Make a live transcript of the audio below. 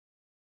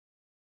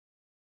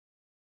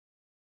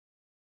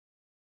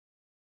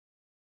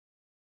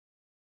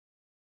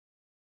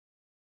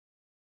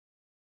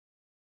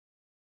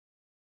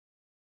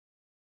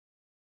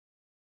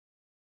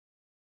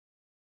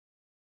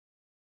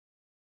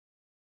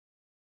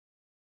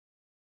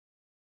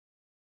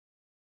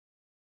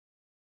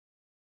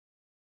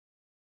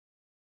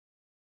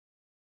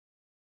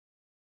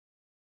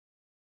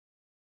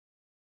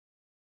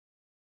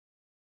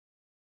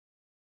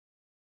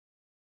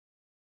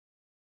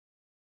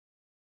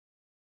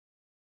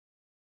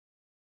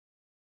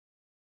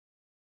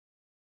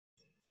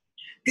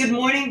Good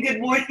morning,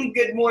 good morning,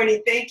 good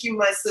morning. Thank you,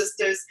 my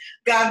sisters.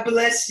 God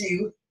bless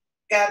you.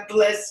 God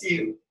bless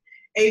you.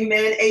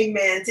 Amen,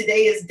 amen.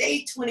 Today is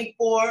day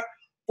 24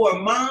 for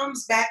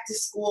Mom's Back to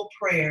School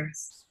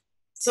Prayers.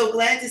 So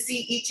glad to see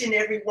each and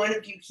every one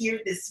of you here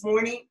this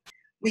morning.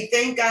 We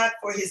thank God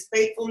for his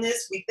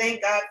faithfulness. We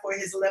thank God for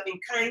his loving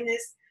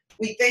kindness.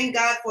 We thank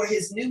God for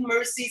his new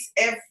mercies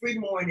every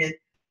morning.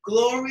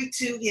 Glory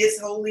to his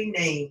holy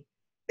name.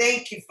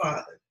 Thank you,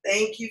 Father.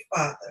 Thank you,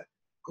 Father.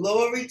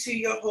 Glory to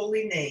your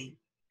holy name.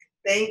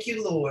 Thank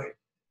you, Lord.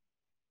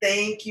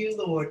 Thank you,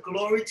 Lord.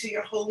 Glory to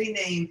your holy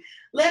name.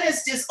 Let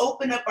us just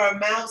open up our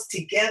mouths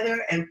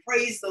together and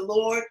praise the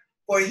Lord,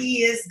 for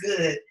he is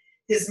good.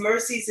 His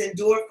mercies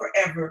endure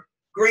forever.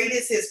 Great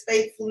is his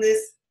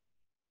faithfulness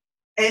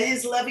and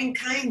his loving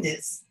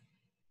kindness.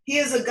 He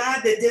is a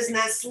God that does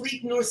not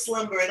sleep nor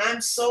slumber, and I'm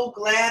so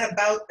glad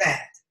about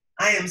that.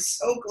 I am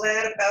so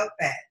glad about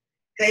that.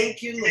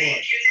 Thank you,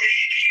 Lord.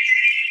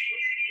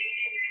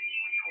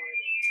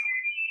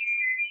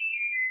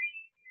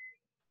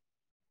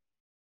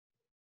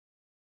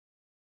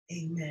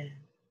 Amen.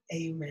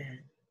 Amen.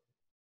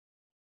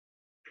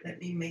 Let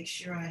me make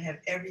sure I have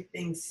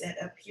everything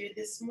set up here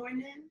this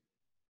morning.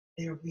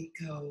 There we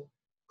go.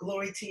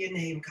 Glory to your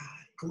name,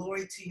 God.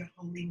 Glory to your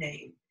holy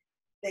name.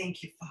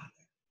 Thank you, Father.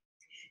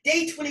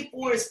 Day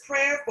 24 is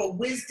prayer for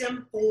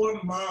wisdom for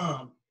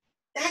mom.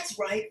 That's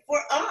right, for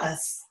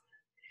us.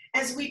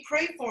 As we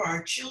pray for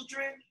our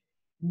children,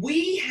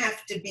 we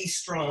have to be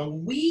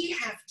strong. We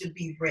have to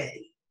be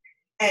ready.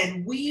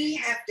 And we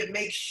have to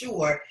make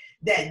sure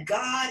that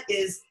God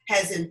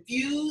has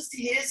infused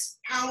his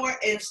power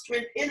and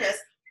strength in us,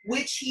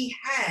 which he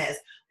has.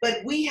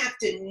 But we have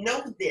to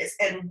know this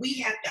and we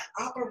have to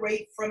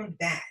operate from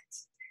that.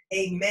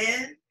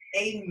 Amen.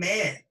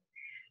 Amen.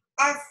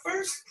 Our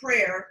first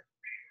prayer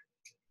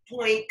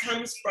point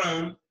comes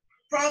from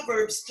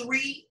Proverbs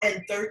 3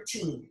 and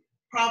 13.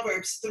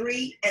 Proverbs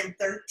 3 and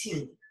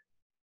 13.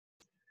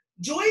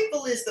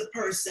 Joyful is the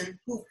person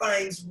who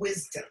finds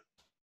wisdom.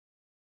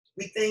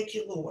 We thank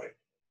you, Lord.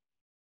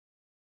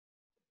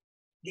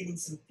 Getting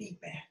some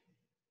feedback.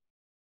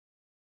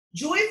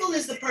 Joyful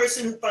is the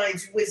person who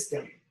finds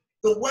wisdom,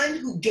 the one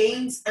who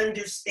gains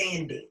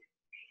understanding.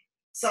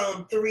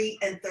 Psalm 3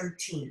 and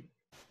 13.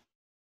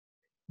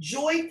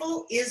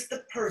 Joyful is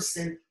the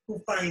person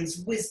who finds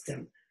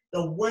wisdom,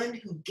 the one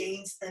who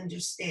gains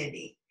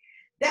understanding.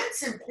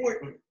 That's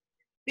important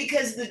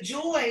because the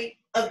joy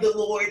of the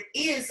Lord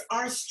is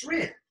our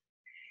strength.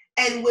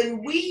 And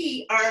when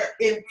we are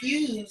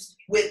infused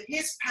with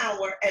his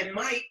power and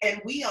might,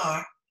 and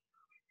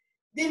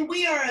then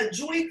we are a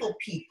joyful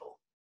people,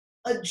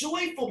 a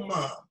joyful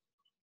mom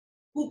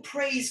who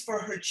prays for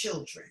her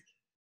children.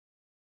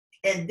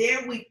 And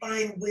there we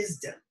find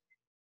wisdom,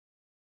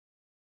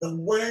 the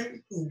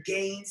one who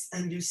gains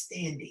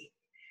understanding.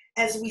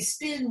 As we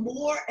spend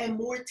more and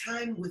more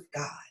time with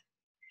God,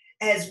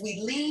 as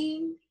we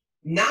lean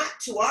not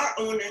to our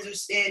own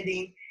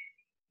understanding,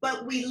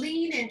 but we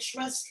lean and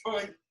trust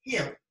on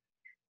him,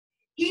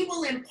 he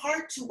will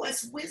impart to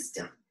us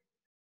wisdom.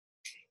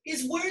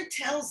 His word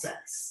tells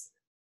us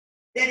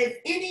that if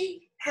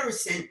any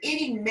person,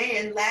 any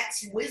man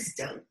lacks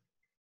wisdom,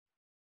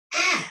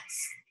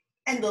 ask,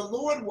 and the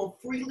Lord will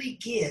freely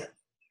give.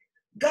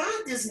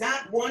 God does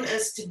not want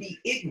us to be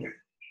ignorant,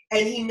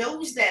 and he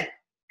knows that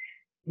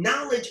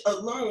knowledge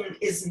alone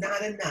is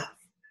not enough.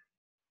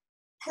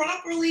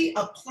 Properly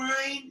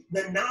applying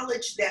the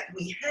knowledge that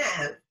we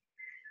have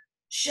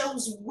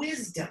shows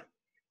wisdom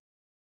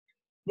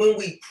when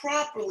we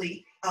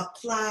properly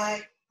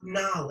apply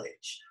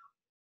knowledge.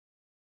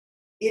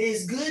 It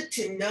is good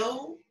to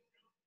know,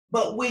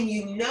 but when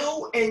you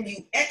know and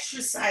you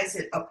exercise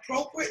it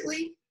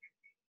appropriately,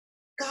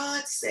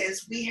 God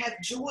says we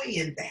have joy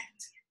in that.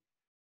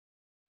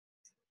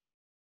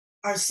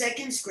 Our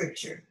second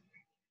scripture,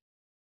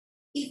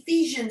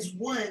 Ephesians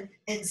 1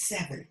 and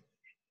 7.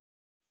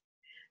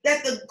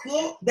 That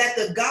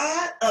the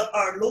God of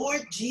our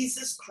Lord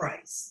Jesus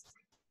Christ,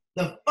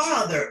 the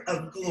Father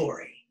of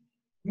glory,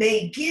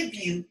 may give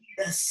you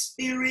the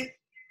spirit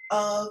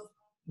of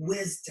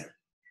wisdom.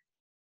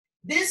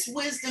 This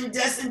wisdom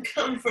doesn't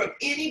come from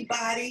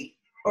anybody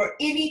or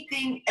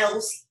anything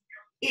else.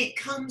 It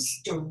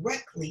comes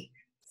directly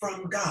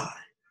from God.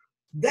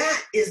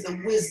 That is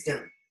the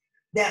wisdom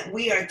that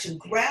we are to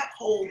grab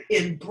hold,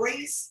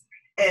 embrace,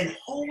 and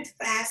hold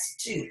fast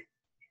to.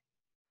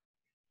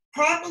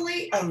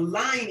 Properly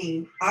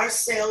aligning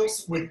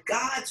ourselves with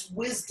God's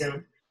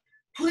wisdom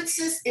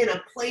puts us in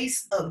a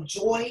place of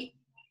joy.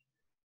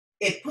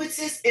 It puts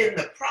us in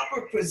the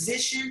proper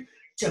position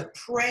to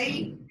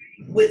pray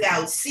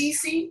without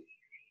ceasing.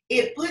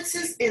 It puts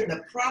us in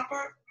the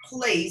proper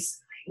place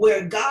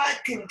where God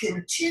can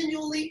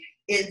continually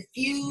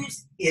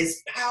infuse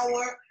his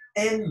power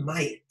and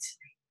might.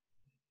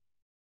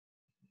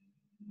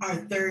 Our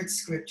third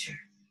scripture,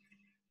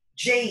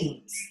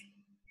 James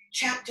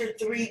chapter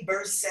 3,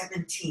 verse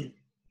 17.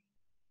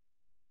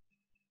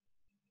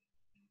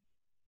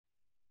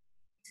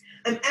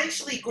 I'm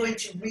actually going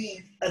to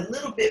read a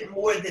little bit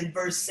more than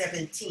verse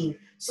 17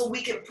 so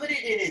we can put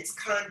it in its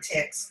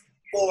context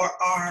for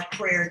our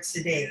prayer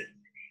today.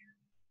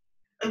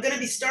 I'm going to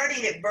be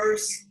starting at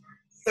verse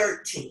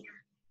 13.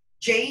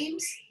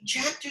 James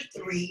chapter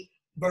 3,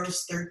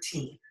 verse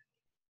 13.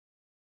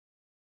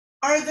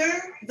 Are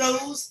there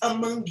those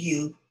among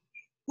you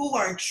who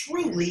are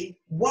truly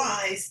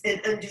wise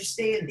and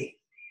understanding?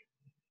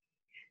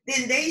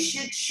 Then they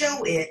should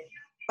show it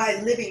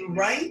by living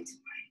right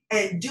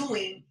and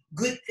doing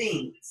good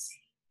things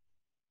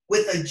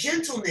with a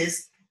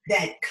gentleness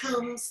that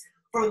comes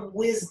from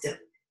wisdom.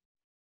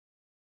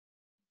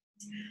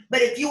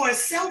 But if you are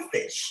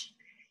selfish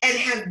and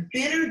have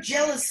bitter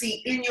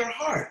jealousy in your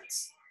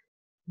hearts,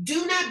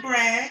 do not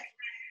brag.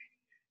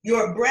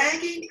 Your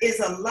bragging is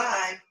a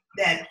lie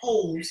that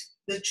holds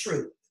the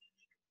truth.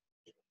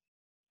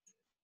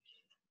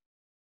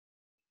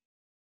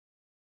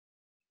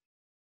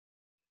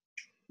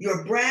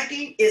 Your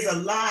bragging is a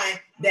lie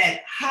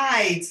that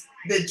hides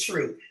the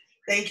truth.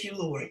 Thank you,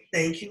 Lord.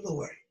 Thank you,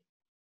 Lord.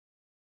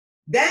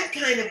 That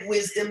kind of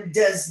wisdom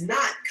does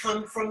not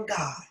come from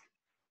God,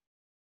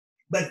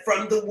 but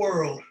from the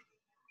world.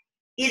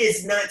 It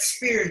is not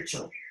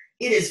spiritual.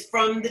 It is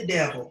from the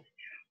devil.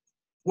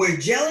 Where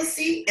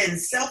jealousy and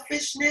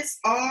selfishness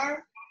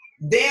are,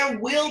 there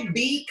will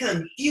be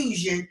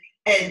confusion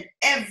and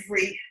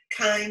every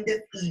kind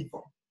of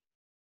evil.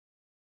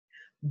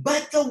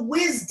 But the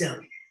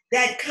wisdom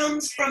that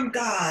comes from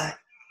God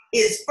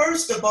is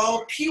first of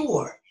all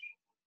pure,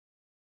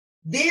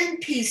 then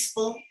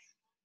peaceful,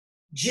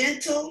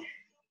 gentle,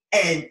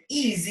 and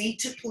easy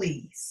to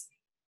please.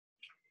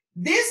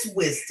 This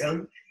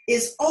wisdom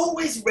is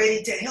always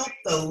ready to help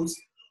those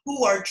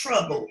who are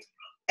troubled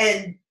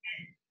and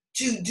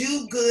to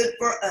do good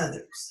for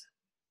others.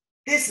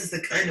 This is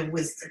the kind of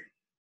wisdom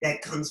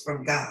that comes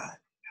from God.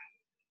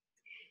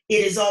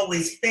 It is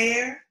always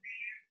fair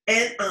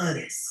and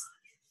honest.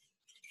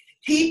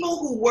 People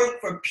who work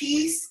for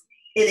peace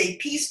in a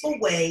peaceful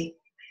way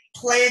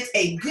plant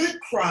a good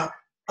crop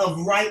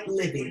of right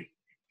living.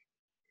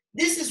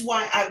 This is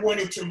why I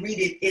wanted to read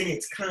it in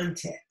its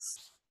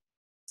context.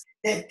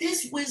 That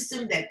this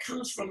wisdom that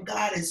comes from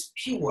God is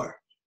pure,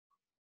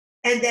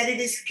 and that it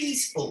is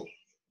peaceful,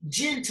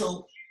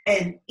 gentle,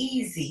 and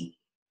easy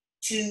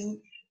to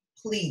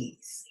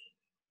please.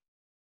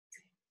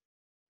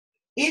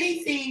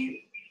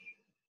 Anything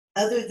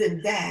other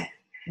than that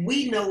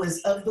we know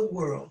is of the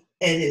world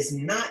and is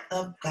not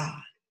of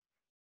God.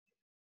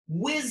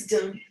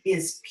 Wisdom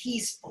is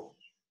peaceful,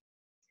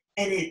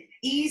 and it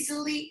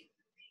easily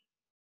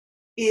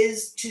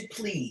is to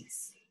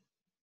please.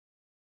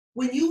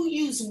 When you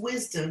use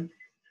wisdom,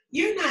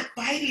 you're not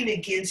fighting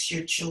against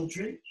your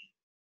children.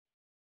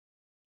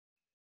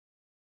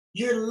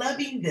 You're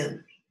loving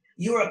them.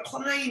 You're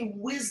applying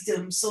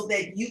wisdom so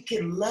that you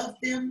can love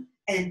them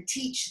and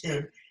teach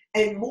them.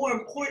 And more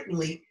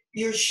importantly,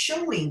 you're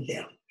showing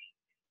them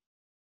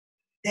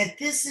that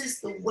this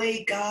is the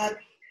way God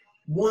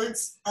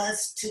wants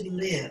us to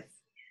live,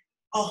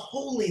 a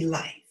holy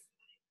life.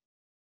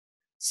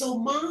 So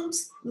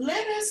moms,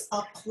 let us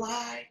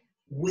apply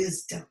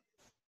wisdom.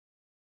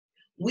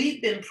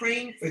 We've been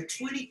praying for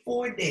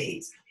 24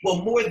 days.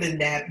 Well, more than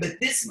that, but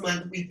this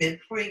month we've been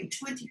praying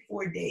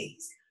 24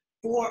 days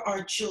for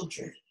our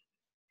children.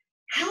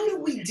 How do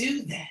we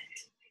do that?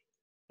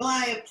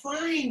 By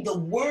applying the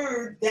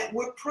word that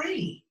we're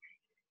praying.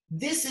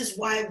 This is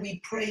why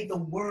we pray the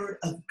word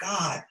of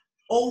God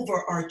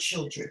over our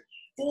children,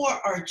 for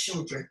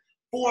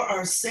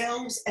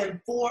ourselves, and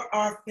for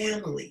our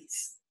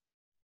families.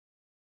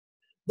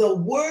 The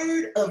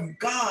word of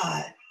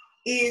God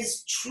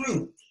is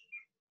truth.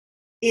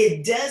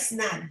 It does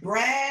not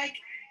brag.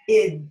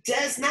 It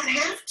does not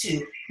have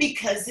to,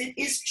 because it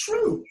is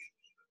truth.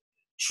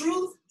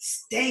 Truth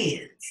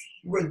stands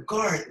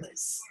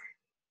regardless.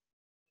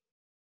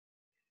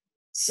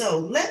 So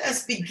let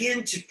us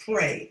begin to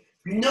pray,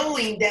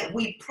 knowing that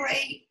we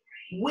pray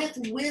with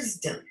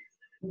wisdom.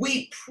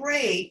 We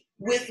pray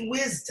with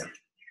wisdom.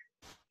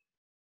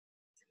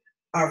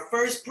 Our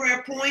first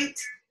prayer point,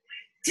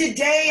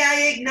 today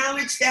I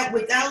acknowledge that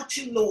without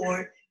you,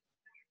 Lord,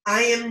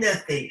 I am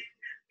nothing.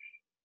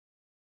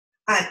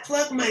 I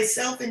plug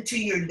myself into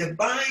your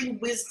divine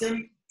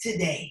wisdom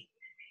today.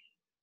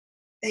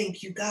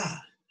 Thank you, God.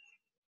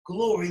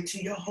 Glory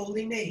to your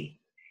holy name.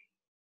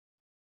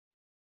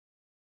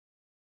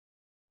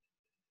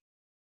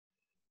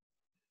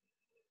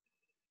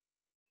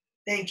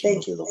 Thank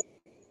you, Lord.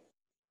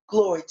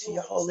 Glory to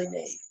your holy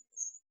name.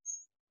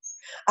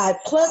 I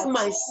plug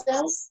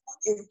myself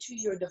into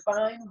your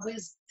divine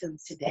wisdom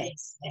today.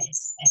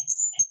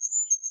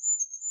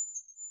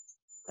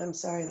 I'm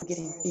sorry, I'm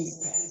getting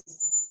feedback.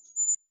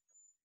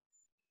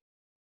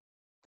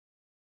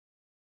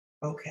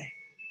 Okay,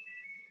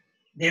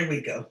 there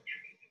we go.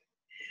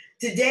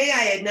 Today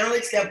I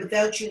acknowledge that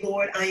without you,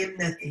 Lord, I am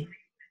nothing.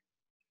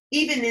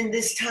 Even in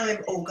this time,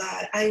 oh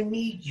God, I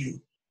need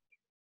you.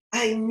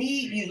 I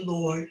need you,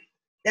 Lord,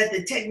 that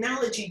the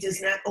technology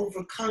does not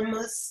overcome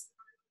us,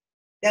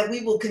 that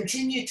we will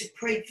continue to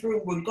pray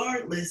through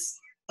regardless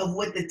of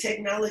what the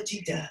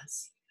technology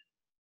does.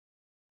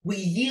 We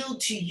yield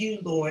to you,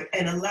 Lord,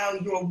 and allow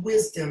your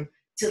wisdom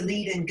to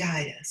lead and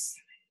guide us.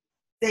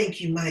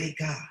 Thank you, mighty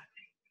God.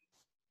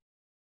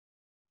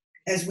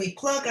 As we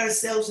plug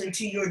ourselves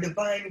into your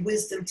divine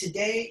wisdom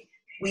today,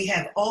 we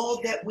have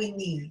all that we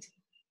need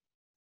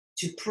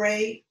to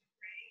pray,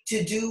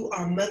 to do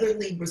our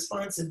motherly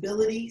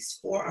responsibilities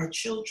for our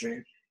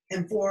children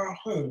and for our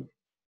home.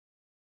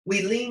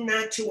 We lean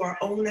not to our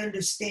own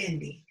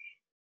understanding,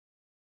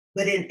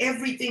 but in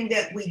everything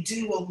that we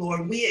do, O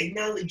Lord, we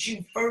acknowledge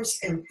you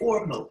first and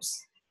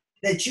foremost,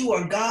 that you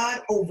are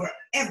God over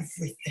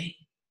everything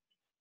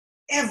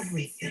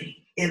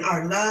in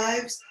our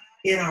lives,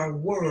 in our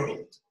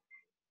world.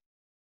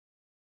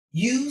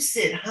 You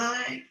sit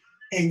high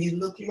and you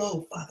look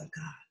low, Father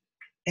God,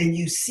 and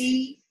you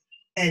see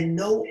and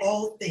know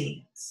all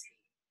things,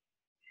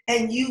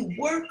 and you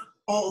work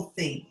all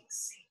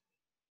things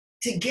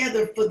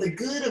together for the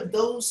good of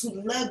those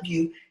who love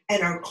you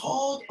and are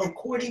called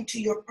according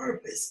to your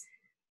purpose.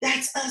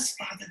 That's us,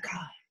 Father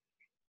God.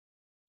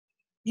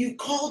 You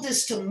called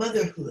us to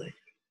motherhood.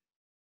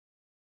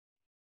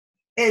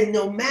 And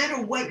no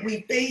matter what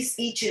we face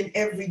each and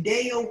every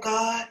day, oh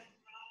God,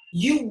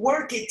 you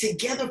work it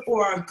together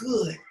for our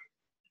good.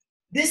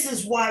 This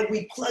is why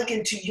we plug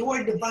into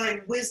your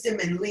divine wisdom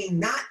and lean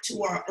not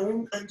to our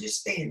own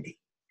understanding,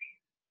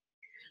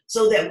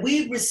 so that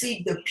we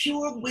receive the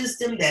pure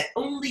wisdom that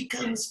only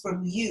comes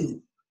from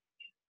you,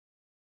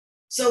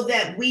 so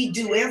that we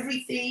do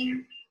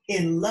everything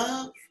in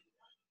love,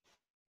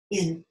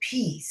 in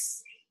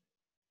peace,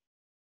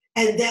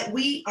 and that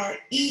we are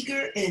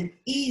eager and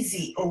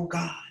easy, oh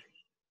God,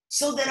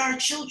 so that our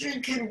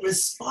children can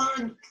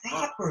respond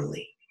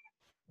properly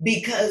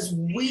because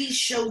we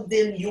show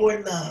them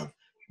your love,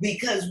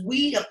 because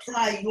we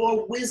apply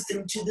your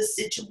wisdom to the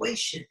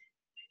situation.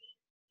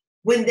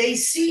 When they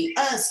see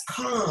us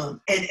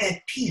calm and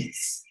at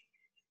peace,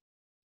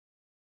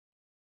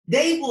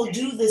 they will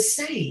do the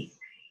same.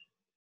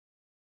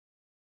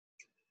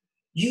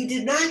 You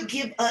did not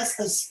give us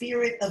a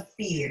spirit of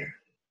fear,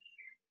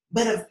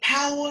 but of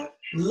power,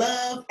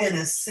 love, and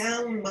a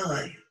sound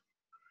mind.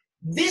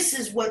 This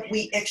is what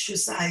we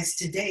exercise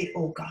today,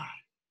 oh God.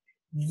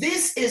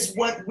 This is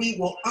what we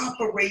will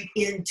operate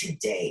in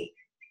today,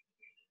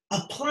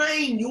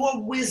 applying your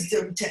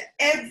wisdom to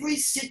every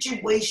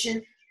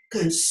situation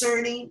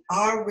concerning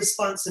our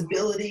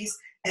responsibilities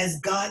as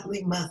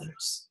godly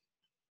mothers.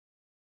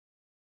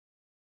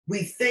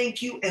 We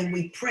thank you and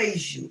we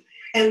praise you,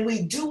 and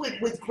we do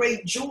it with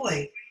great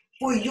joy,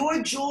 for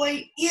your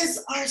joy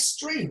is our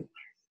strength.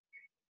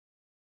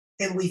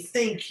 And we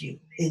thank you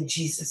in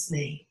Jesus'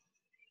 name.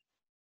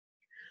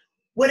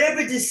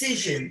 Whatever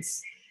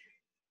decisions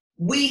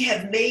we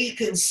have made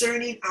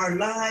concerning our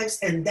lives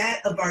and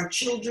that of our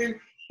children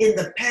in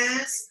the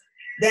past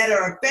that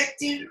are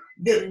affecting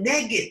them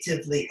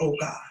negatively, oh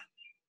God,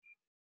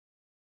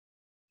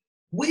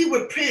 we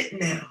repent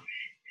now.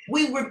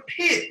 We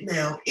repent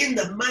now in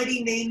the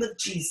mighty name of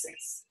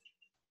Jesus.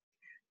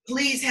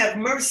 Please have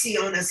mercy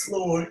on us,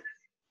 Lord.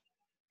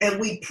 And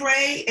we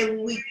pray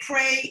and we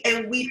pray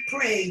and we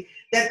pray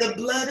that the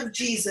blood of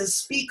Jesus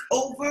speak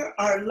over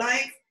our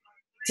life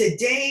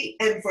today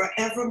and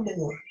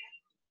forevermore.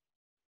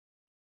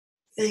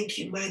 Thank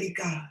you, mighty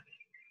God.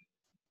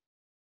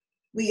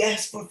 We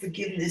ask for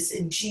forgiveness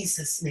in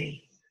Jesus'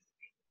 name.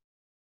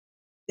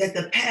 That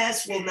the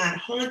past will not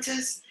haunt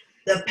us.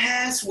 The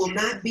past will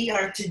not be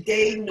our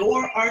today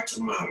nor our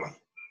tomorrow.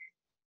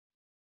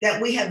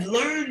 That we have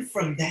learned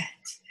from that.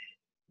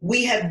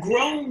 We have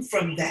grown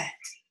from that.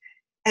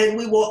 And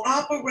we will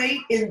operate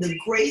in the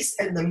grace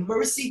and the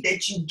mercy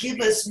that you give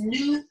us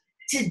new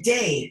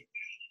today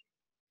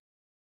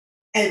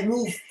and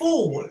move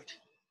forward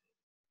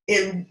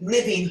in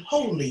living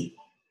holy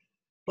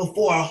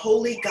before our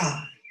holy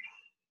God,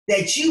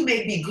 that you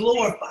may be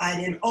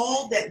glorified in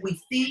all that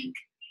we think,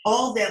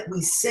 all that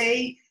we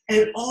say,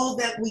 and all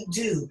that we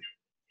do,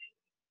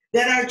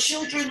 that our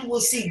children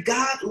will see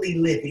godly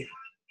living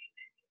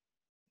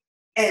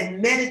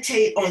and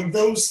meditate on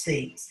those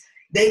things.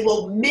 They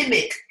will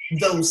mimic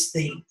those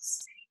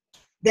things,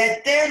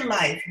 that their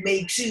life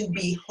may too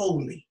be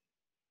holy.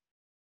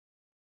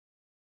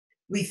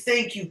 We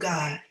thank you,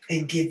 God,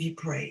 and give you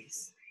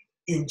praise.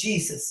 In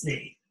Jesus'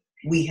 name,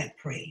 we have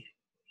prayed.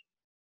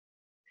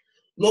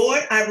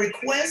 Lord, I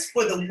request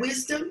for the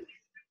wisdom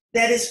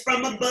that is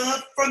from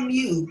above from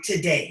you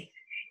today.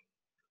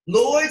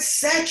 Lord,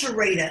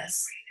 saturate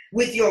us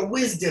with your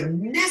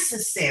wisdom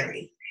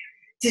necessary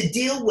to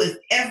deal with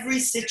every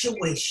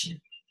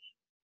situation.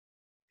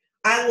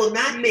 I will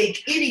not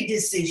make any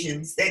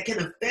decisions that can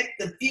affect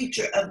the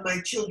future of my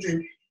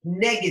children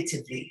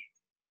negatively.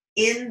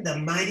 In the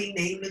mighty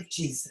name of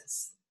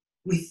Jesus,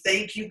 we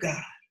thank you,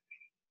 God.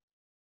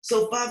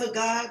 So, Father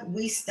God,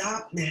 we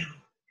stop now.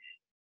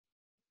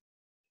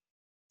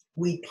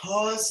 We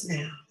pause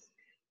now.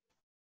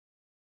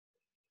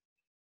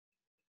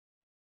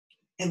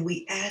 And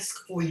we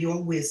ask for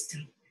your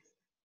wisdom.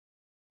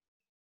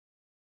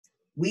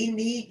 We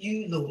need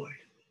you, Lord,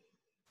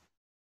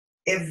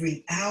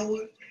 every hour,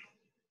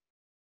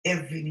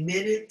 every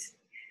minute,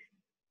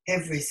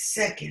 every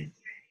second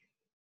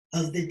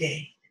of the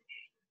day.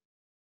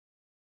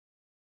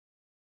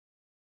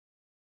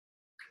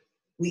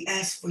 We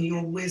ask for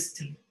your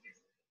wisdom.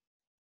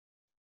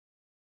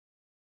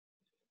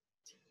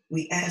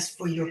 We ask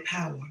for your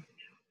power.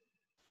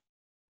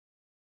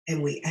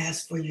 And we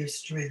ask for your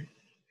strength.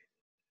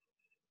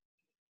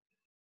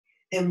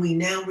 And we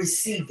now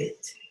receive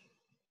it.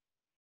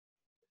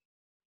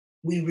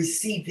 We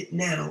receive it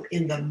now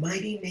in the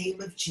mighty name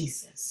of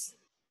Jesus.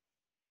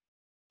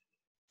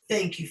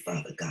 Thank you,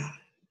 Father God,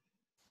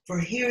 for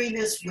hearing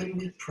us when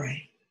we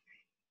pray.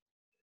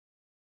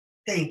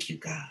 Thank you,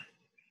 God,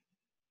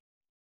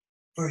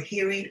 for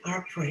hearing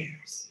our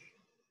prayers.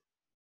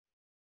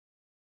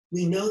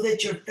 We know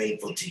that you're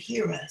faithful to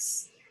hear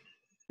us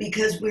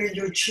because we're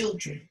your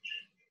children,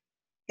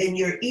 and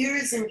your ear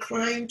is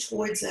inclined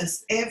towards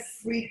us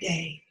every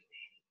day,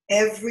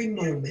 every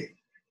moment,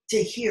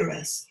 to hear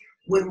us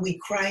when we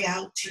cry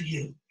out to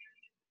you.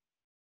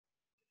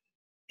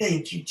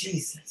 Thank you,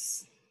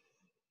 Jesus.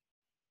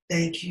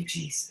 Thank you,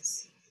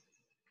 Jesus.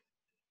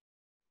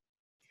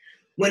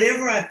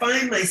 Whenever I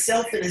find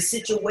myself in a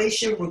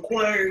situation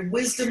requiring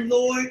wisdom,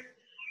 Lord,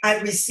 I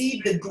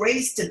receive the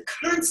grace to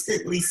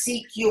constantly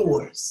seek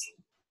yours.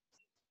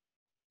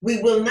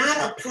 We will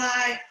not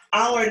apply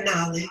our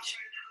knowledge,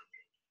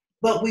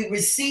 but we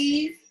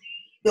receive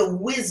the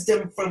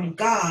wisdom from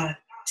God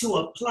to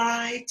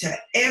apply to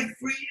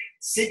every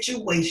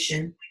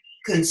situation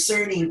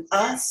concerning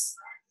us,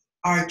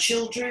 our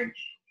children,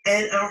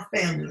 and our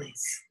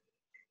families.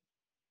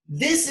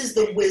 This is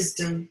the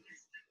wisdom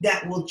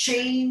that will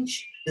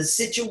change the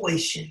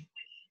situation.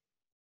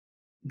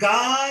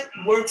 God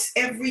works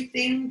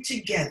everything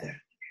together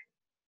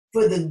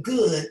for the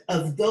good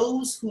of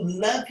those who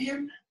love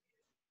him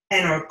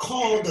and are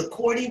called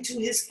according to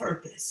his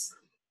purpose.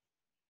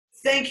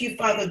 Thank you,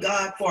 Father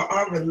God, for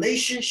our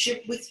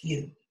relationship with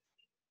you.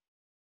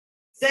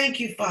 Thank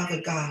you,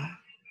 Father God,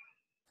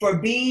 for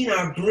being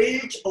our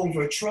bridge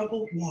over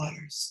troubled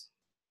waters.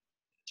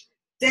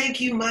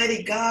 Thank you,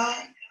 mighty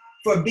God,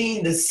 for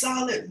being the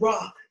solid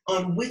rock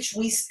on which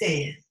we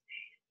stand,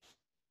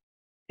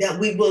 that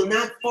we will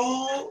not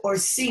fall or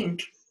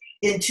sink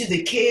into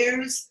the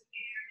cares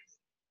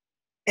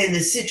and the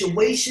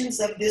situations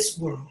of this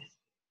world.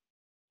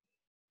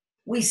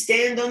 We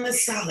stand on the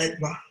solid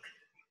rock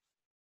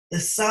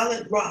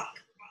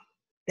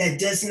that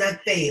does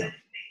not fail,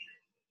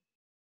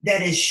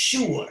 that is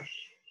sure,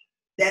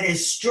 that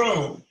is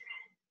strong,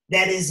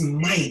 that is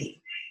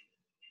mighty.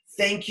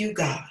 Thank you,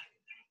 God.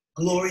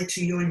 Glory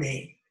to your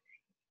name.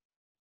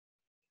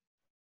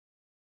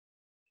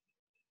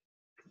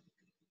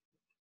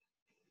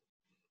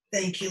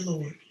 Thank you,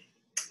 Lord.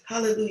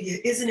 Hallelujah.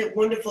 Isn't it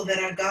wonderful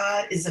that our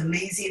God is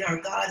amazing? Our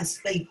God is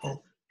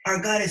faithful.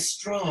 Our God is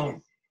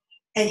strong.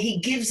 And he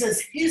gives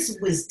us his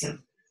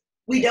wisdom.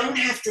 We don't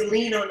have to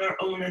lean on our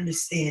own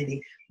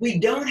understanding. We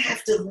don't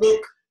have to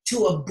look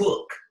to a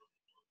book,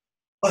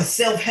 a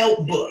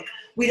self-help book.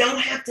 We don't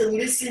have to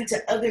listen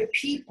to other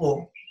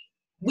people.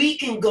 We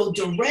can go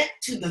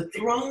direct to the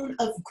throne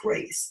of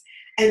grace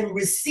and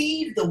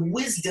receive the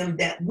wisdom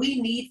that we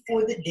need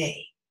for the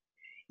day.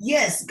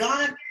 Yes,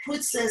 God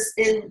puts us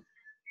in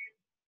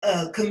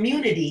a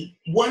community,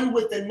 one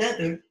with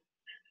another,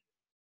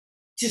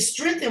 to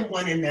strengthen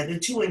one another,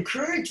 to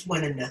encourage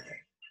one another.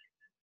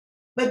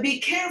 But be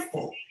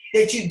careful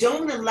that you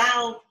don't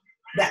allow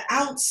the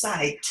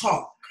outside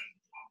talk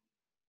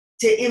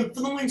to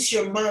influence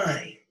your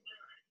mind,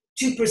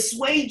 to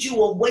persuade you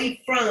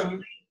away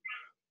from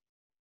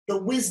the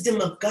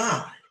wisdom of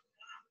God.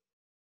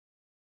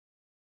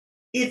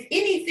 If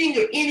anything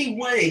or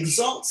anyone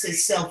exalts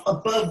itself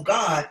above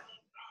God,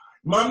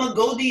 mama,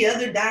 go the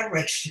other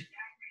direction.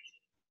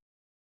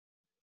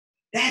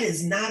 That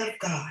is not of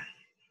God.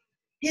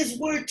 His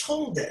word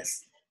told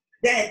us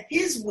that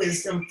his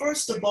wisdom,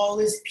 first of all,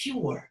 is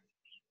pure.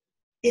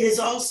 It is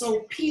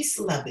also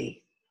peace-loving.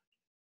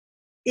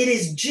 It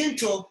is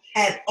gentle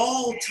at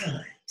all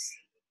times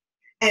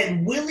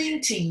and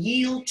willing to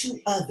yield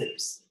to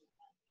others.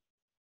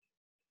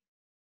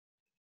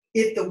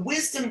 If the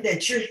wisdom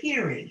that you're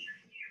hearing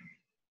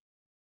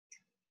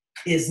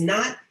is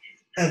not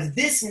of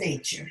this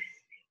nature,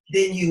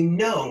 then you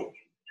know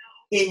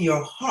in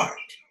your heart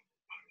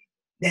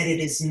that it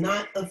is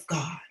not of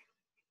God.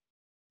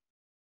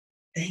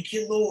 Thank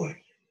you, Lord.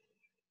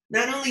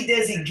 Not only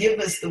does he give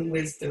us the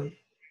wisdom,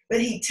 but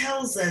he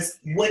tells us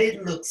what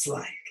it looks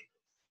like.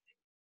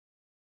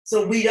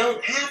 So we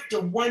don't have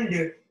to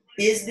wonder,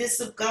 is this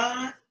of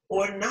God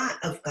or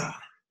not of God?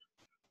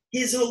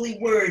 His holy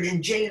word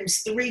in James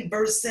 3,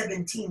 verse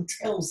 17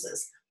 tells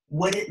us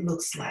what it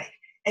looks like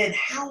and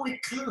how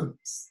it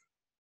comes.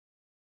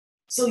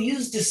 So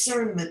use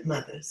discernment,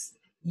 mothers.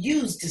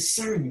 Use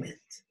discernment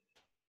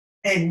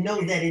and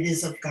know that it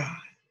is of God.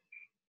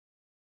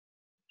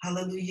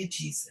 Hallelujah,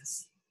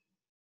 Jesus.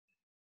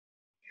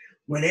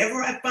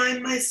 Whenever I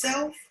find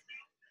myself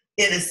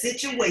in a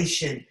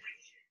situation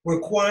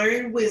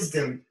requiring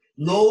wisdom,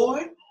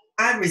 Lord,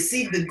 I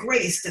receive the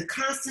grace to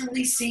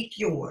constantly seek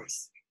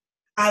yours.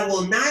 I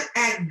will not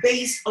act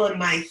based on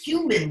my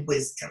human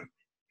wisdom.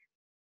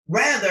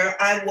 Rather,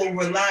 I will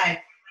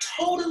rely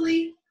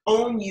totally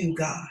on you,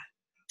 God,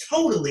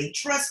 totally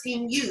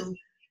trusting you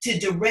to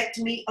direct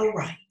me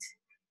aright.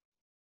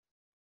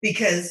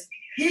 Because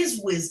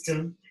his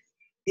wisdom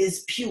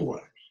is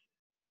pure.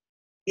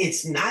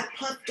 It's not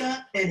puffed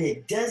up and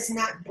it does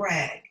not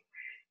brag.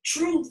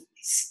 Truth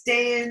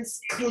stands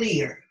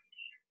clear.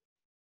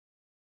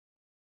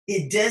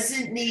 It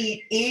doesn't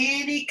need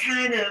any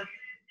kind of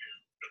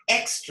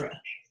extra.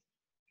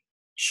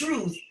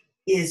 Truth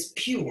is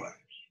pure.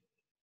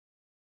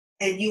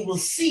 And you will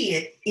see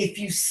it if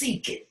you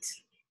seek it.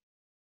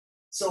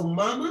 So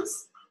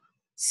mamas,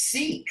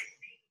 seek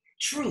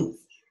truth.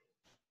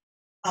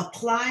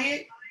 Apply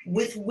it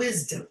with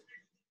wisdom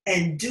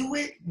and do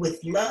it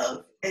with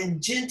love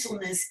and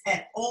gentleness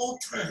at all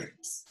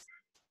times.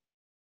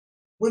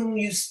 When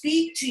you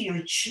speak to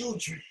your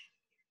children,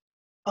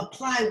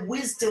 apply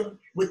wisdom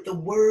with the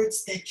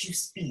words that you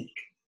speak.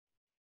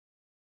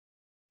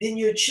 Then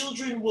your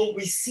children will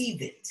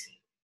receive it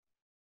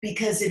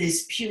because it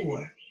is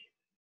pure.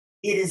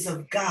 It is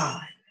of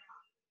God.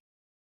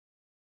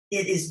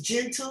 It is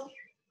gentle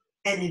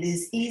and it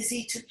is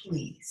easy to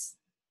please.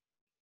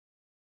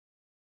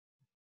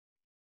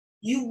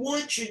 You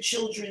want your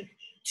children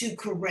to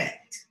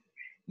correct.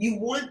 You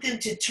want them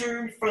to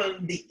turn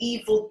from the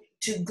evil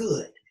to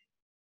good.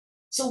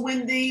 So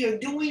when they are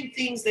doing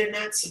things they're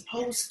not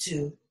supposed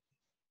to,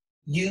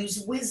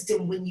 use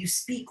wisdom when you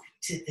speak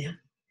to them.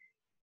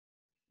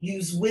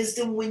 Use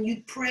wisdom when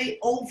you pray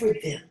over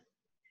them.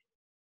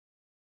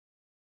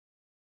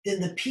 Then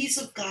the peace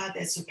of God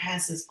that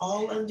surpasses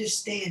all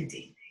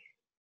understanding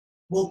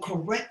will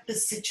correct the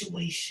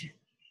situation.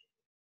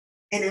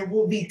 And it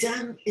will be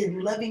done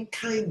in loving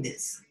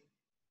kindness.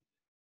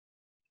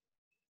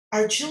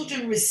 Our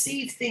children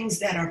receive things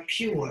that are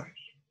pure.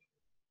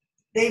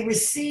 They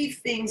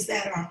receive things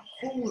that are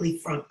holy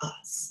from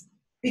us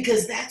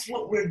because that's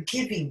what we're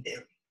giving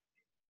them.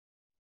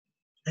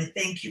 I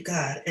thank you,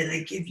 God, and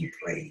I give you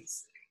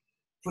praise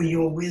for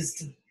your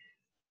wisdom.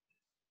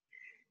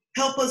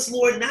 Help us,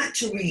 Lord, not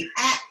to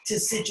react to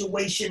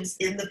situations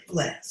in the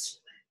flesh.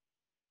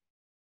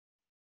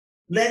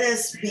 Let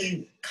us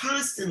be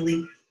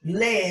constantly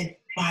led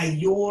by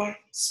your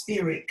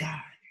Spirit,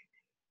 God.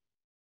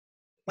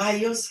 By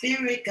your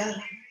Spirit,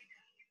 God.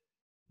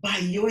 By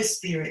your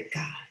Spirit,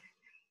 God.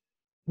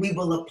 We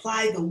will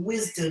apply the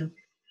wisdom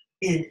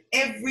in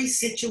every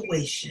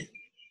situation.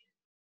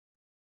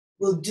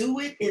 We'll do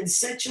it in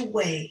such a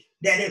way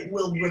that it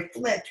will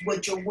reflect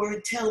what your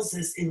word tells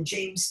us in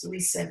James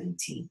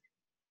 3:17.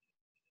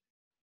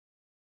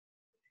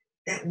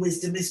 That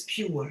wisdom is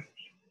pure,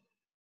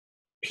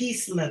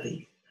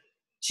 peace-loving,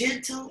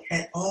 gentle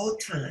at all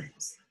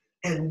times,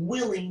 and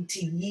willing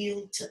to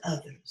yield to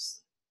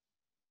others.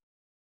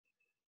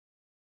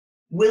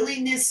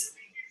 Willingness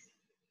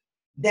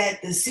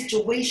that the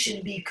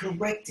situation be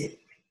corrected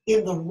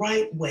in the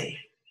right way.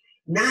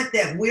 Not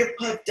that we're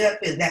puffed up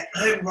and that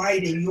I'm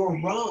right and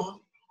you're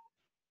wrong,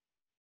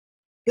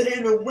 but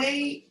in a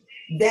way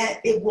that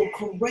it will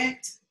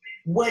correct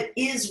what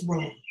is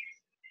wrong.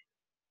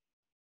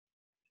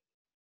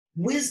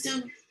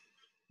 Wisdom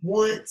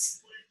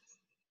wants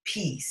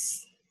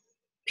peace.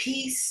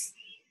 Peace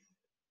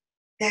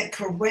that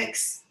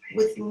corrects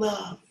with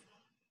love.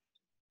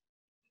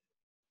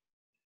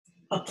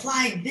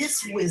 Apply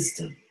this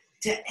wisdom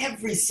to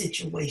every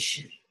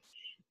situation.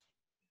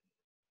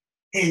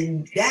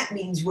 And that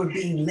means we're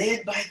being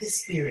led by the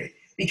Spirit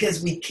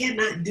because we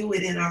cannot do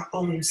it in our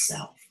own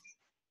self.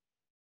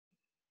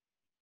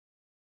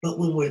 But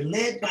when we're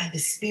led by the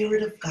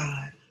Spirit of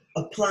God,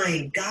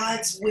 applying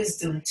God's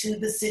wisdom to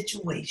the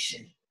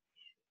situation,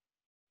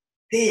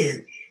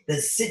 then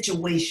the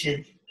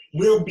situation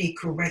will be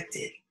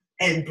corrected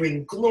and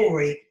bring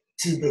glory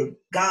to the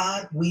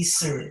God we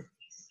serve.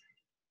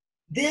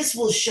 This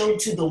will show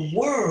to the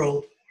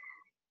world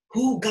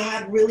who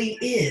God really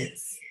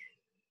is.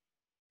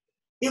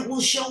 It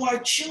will show our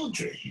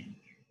children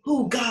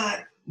who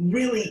God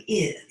really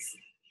is.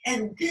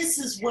 And this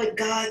is what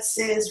God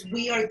says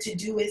we are to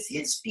do as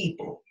his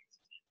people.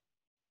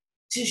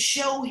 To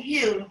show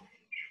him,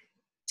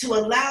 to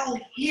allow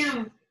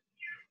him,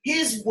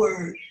 his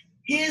word,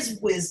 his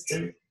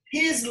wisdom,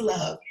 his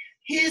love,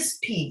 his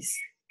peace,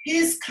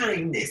 his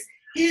kindness,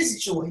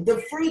 his joy,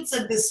 the fruits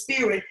of the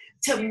Spirit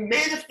to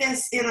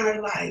manifest in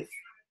our life.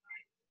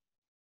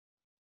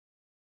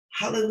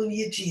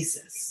 Hallelujah,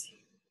 Jesus.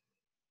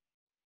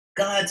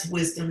 God's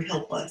wisdom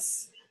help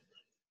us.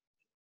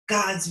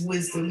 God's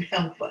wisdom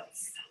help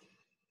us.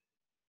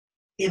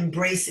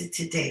 Embrace it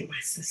today, my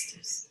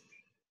sisters.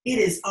 It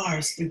is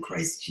ours through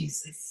Christ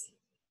Jesus.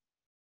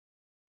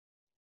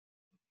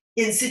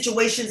 In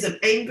situations of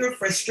anger,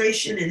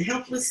 frustration, and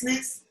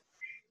helplessness,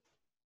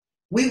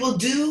 we will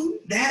do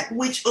that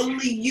which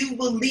only you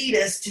will lead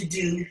us to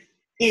do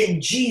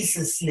in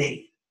Jesus'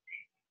 name.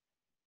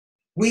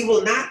 We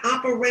will not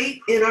operate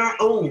in our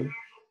own.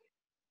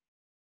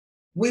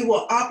 We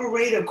will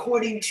operate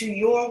according to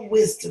your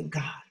wisdom,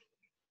 God.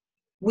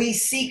 We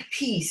seek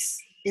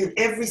peace in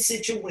every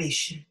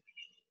situation.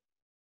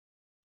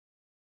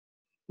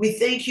 We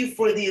thank you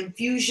for the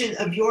infusion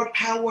of your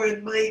power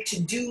and might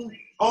to do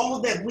all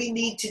that we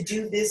need to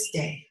do this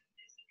day.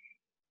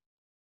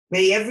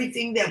 May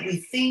everything that we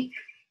think,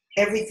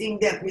 everything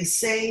that we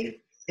say,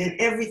 and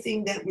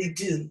everything that we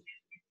do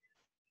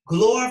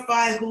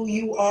glorify who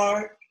you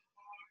are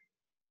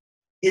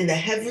in the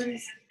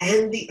heavens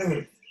and the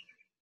earth.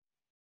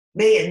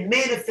 May it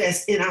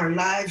manifest in our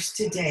lives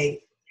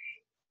today.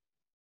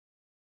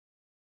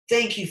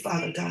 Thank you,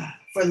 Father God,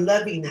 for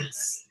loving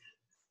us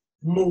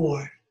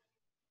more.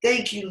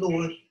 Thank you,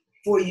 Lord,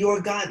 for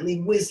your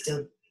godly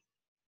wisdom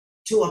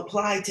to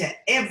apply to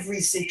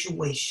every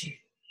situation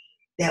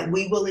that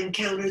we will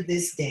encounter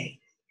this day.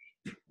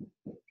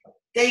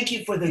 Thank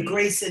you for the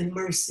grace and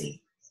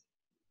mercy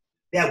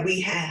that we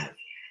have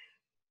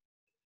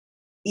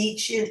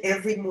each and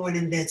every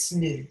morning that's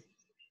new.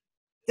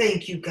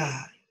 Thank you,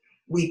 God.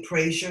 We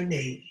praise your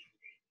name.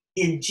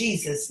 In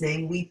Jesus'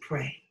 name we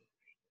pray.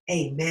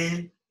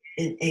 Amen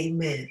and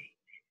amen.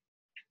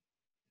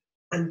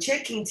 I'm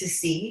checking to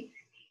see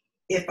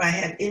if I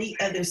have any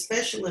other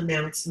special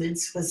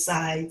announcements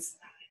besides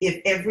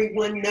if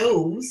everyone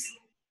knows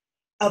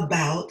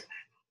about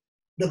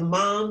the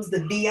moms,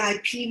 the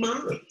VIP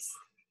moms.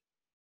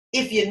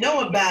 If you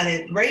know about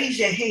it, raise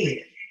your hand.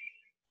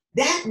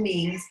 That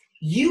means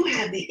you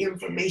have the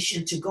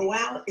information to go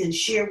out and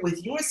share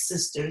with your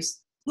sisters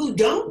who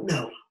don't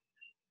know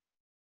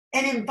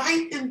and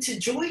invite them to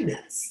join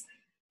us.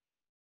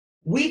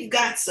 We've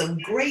got some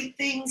great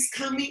things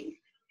coming,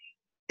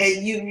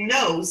 and you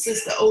know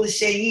Sister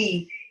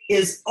Olashayi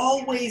is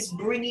always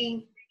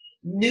bringing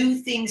new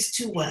things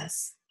to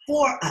us,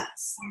 for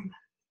us,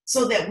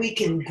 so that we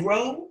can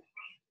grow,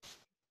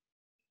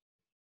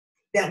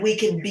 that we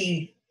can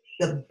be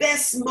the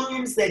best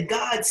moms that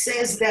God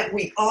says that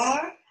we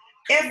are.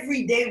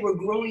 Every day we're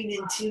growing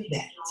into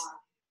that.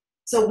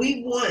 So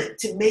we want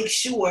to make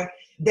sure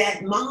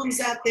that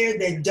moms out there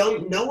that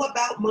don't know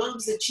about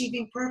Moms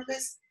Achieving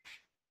Purpose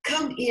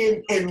come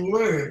in and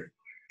learn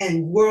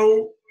and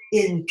grow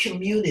in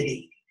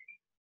community.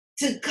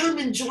 To come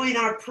and join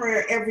our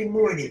prayer every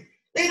morning.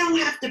 They don't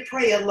have to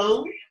pray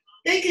alone.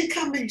 They can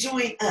come and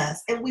join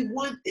us, and we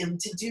want them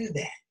to do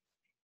that.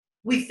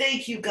 We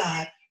thank you,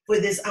 God, for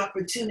this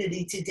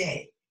opportunity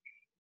today.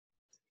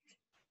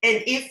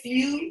 And if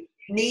you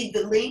need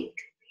the link,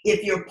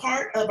 if you're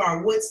part of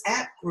our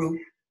WhatsApp group,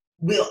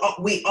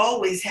 we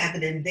always have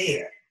it in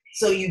there.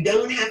 So you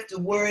don't have to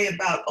worry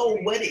about, oh,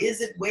 what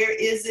is it? Where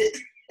is it?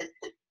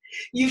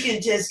 You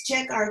can just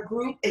check our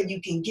group and you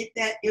can get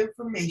that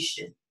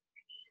information.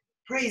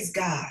 Praise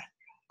God.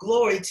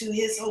 Glory to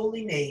his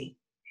holy name.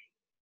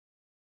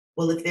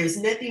 Well, if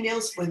there's nothing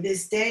else for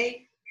this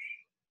day,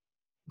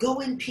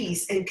 go in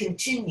peace and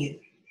continue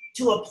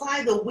to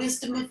apply the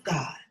wisdom of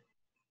God.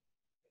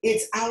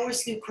 It's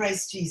ours through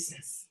Christ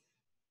Jesus.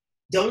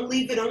 Don't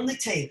leave it on the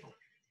table.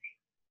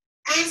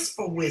 Ask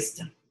for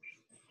wisdom.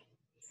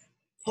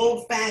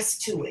 Hold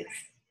fast to it.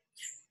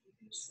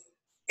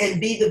 And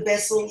be the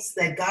vessels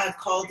that God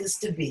called us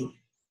to be.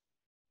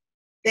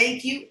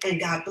 Thank you, and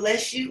God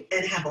bless you,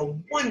 and have a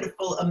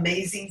wonderful,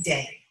 amazing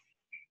day.